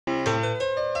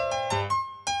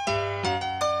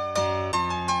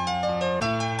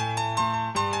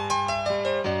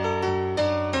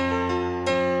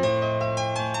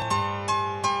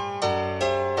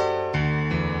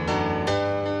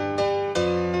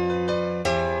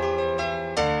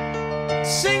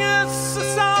Sing us a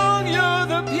song, you're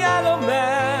the piano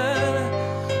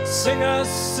man. Sing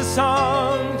us a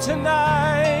song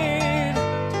tonight,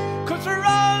 'cause we're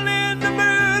all in the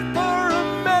mood for a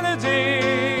melody.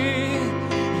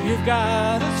 You've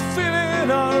got us feeling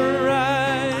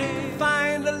alright. I can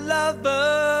find a lover,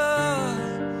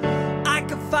 I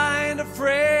can find a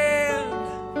friend,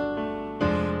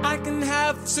 I can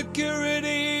have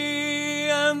security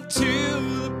until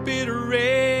the bitter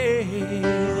end.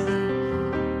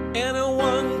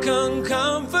 Anyone can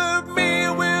comfort me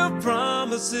with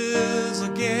promises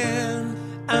again.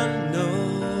 I know,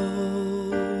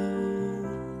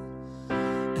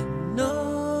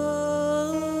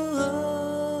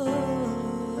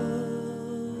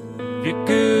 you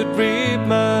could read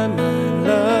my mind,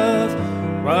 love,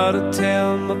 what a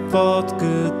tale my thoughts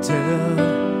could tell.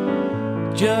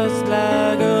 Just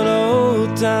like an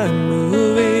old-time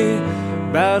movie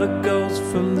about a ghost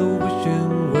from the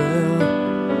wishing well,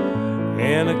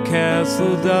 in a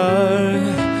castle dark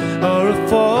or a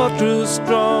fortress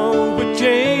strong with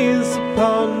chains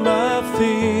upon my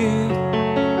feet.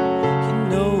 You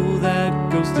know that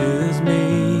ghost is me,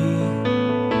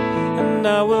 and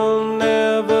I will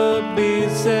never be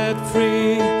set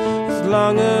free as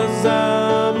long as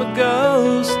I'm a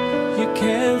ghost you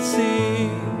can't see.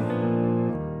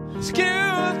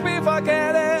 Excuse me for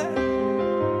getting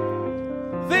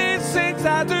these things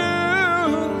I do,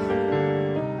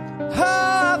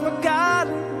 I've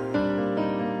forgotten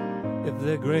if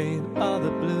they're green or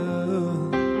the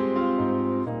blue.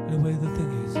 Anyway, the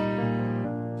thing is,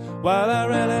 what I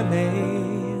really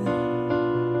mean,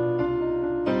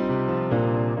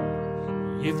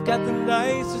 you've got the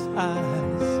nicest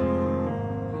eyes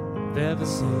I've ever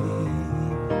seen.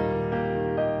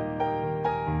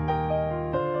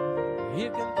 You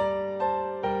can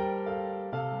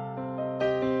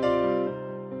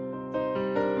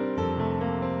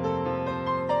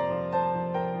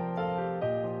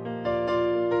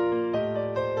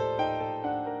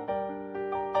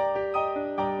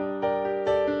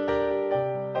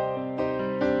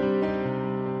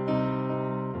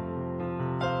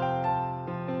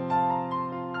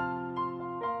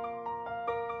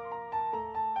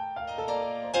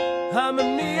I'm in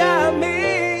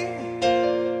Miami,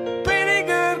 pretty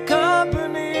good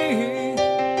company,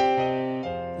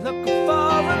 looking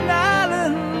for an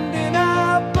island in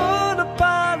our boat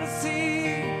upon the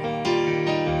sea.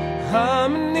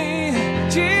 Harmony,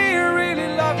 gee, I really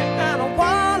love you and I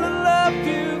wanna love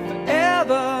you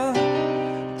forever.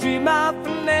 Dream of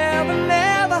never,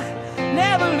 never,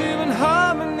 never leaving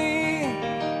harmony.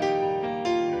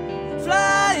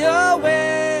 Fly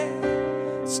away,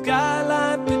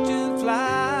 skyline pigeon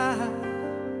fly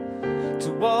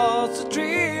towards the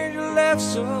dream you left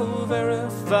so very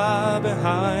far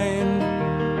behind.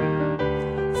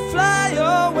 Fly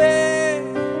away,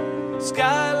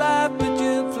 skyline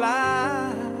pigeon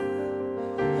fly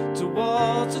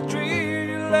towards the dream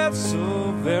you left so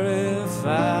very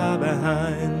far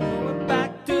behind. Going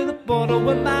back to the border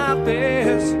with my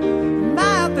fears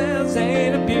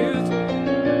ain't abused.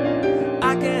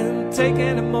 I can't take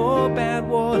any more bad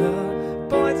water,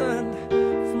 poisoned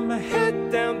from my head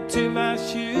down to my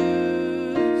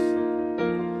shoes.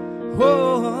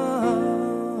 Whoa,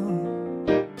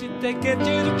 did they get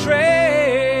you to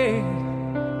trade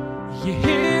your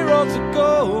heroes of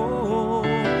gold?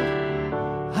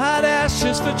 Hot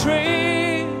ashes for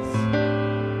trees,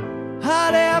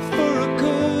 hot air for a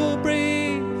cool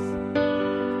breeze,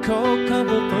 cold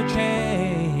comfort for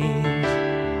change.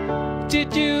 Did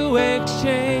you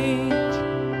exchange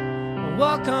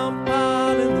walk on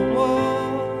part in the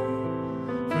wall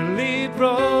for a lead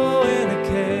role in a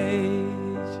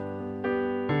cage?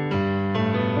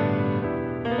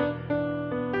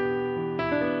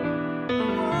 I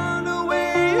wonder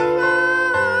where you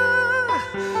are,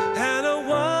 and I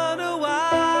wonder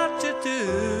what you do.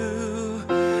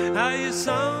 Are you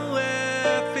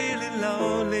somewhere feeling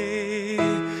lonely,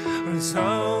 or is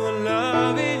someone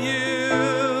loving you?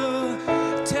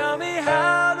 Tell me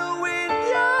how to win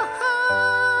your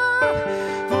heart,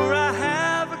 for I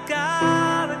haven't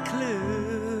got a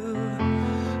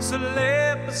clue. So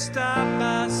let me start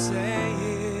by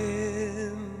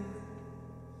saying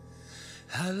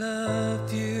I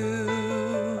love you,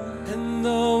 and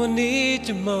though I need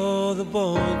you more than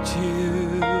want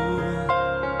you,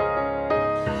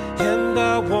 and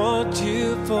I want you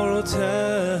for a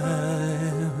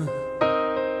time,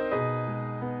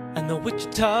 and the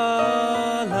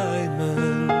Wichita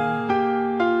lineman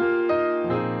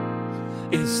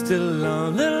is still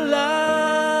on the line.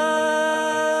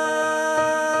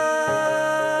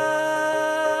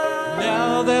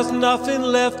 Now there's nothing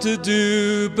left to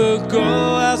do but go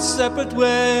our separate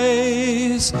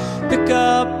ways, pick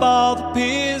up all the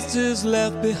pieces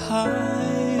left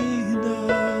behind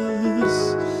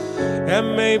us,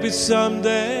 and maybe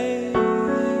someday,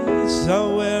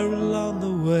 somewhere along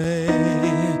the way,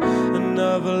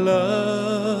 another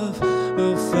love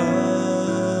will find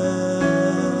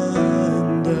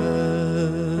us.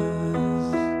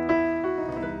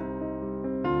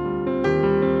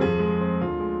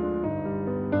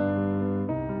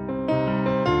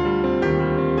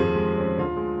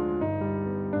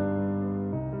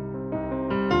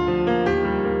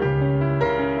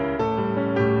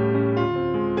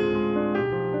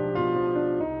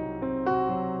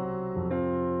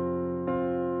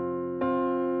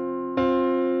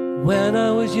 When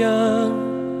I was young,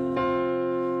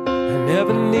 I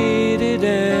never needed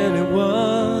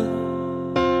anyone.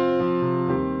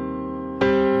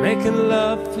 Making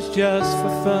love was just for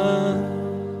fun.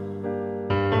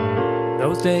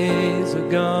 Those days are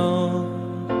gone.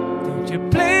 Don't you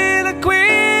play the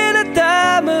queen of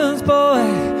diamonds, boy.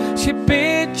 She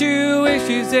beat you if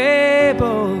she's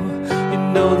able. You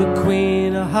know the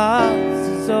queen of hearts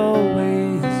is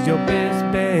always your best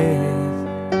bet.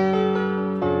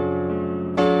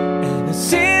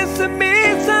 Seems to me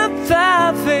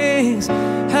sometimes things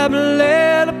have been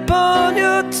laid upon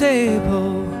your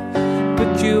table,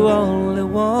 but you only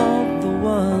want the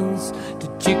ones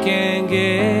that you can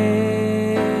get.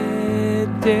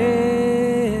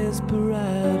 Desperado.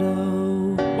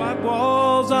 White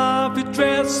walls of your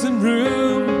dressing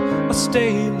room are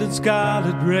stained in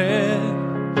scarlet red.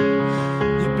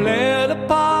 You bled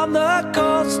upon the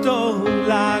cold stone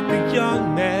like a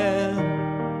young man.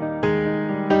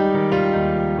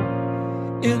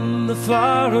 In the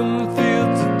foreign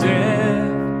fields of death.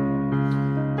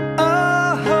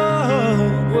 Oh,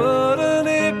 wouldn't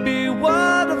it be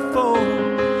wonderful?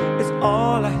 It's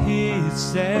all I hear you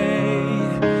say.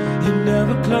 You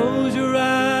never close your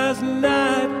eyes at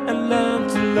night and learn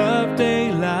to love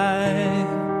daylight.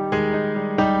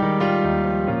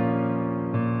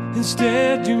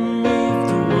 Instead you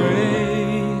moved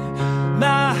away,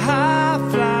 my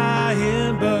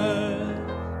high-flying bird.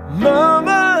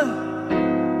 Mama,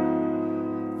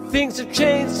 things have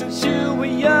changed since you were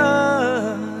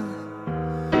young.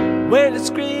 When you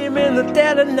scream in the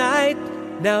dead of night,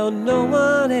 now no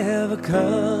one ever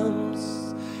comes.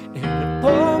 And the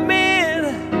poor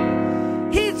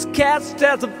man, he's cast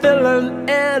as a villain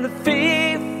and a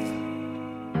thief.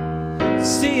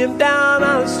 See him down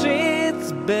on the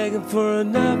streets, begging for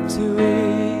enough to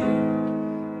eat.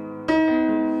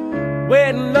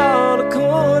 Waiting on the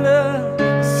corner,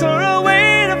 sort of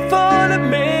waiting for the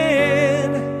man.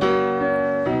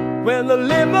 When the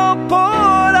limo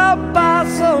pulled up, I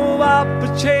saw up a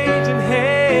change in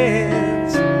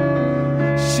hands.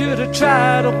 Should have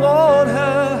tried to warn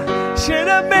her, should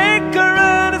have made her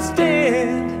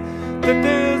understand that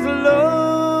there's a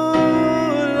low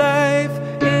life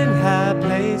in high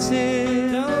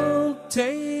places. Don't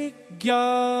take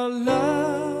your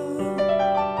love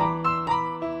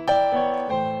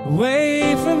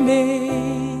away from me.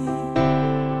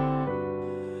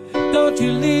 Don't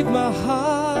you leave my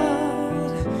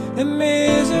heart in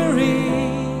misery.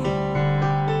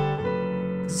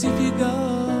 'Cause if you go,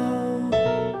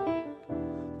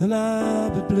 then I'll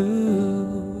be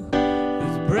blue.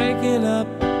 'Cause breaking up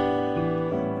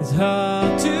is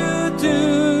hard to do.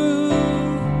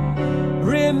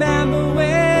 Remember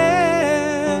when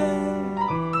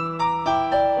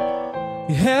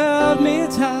you held me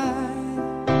tight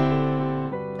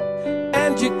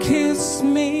and you kissed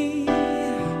me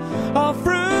all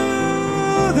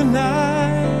through the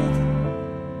night.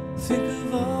 Think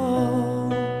of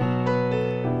all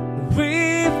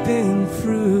we've been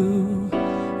through.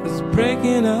 'Cause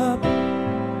breaking up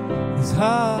is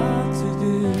hard to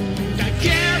do.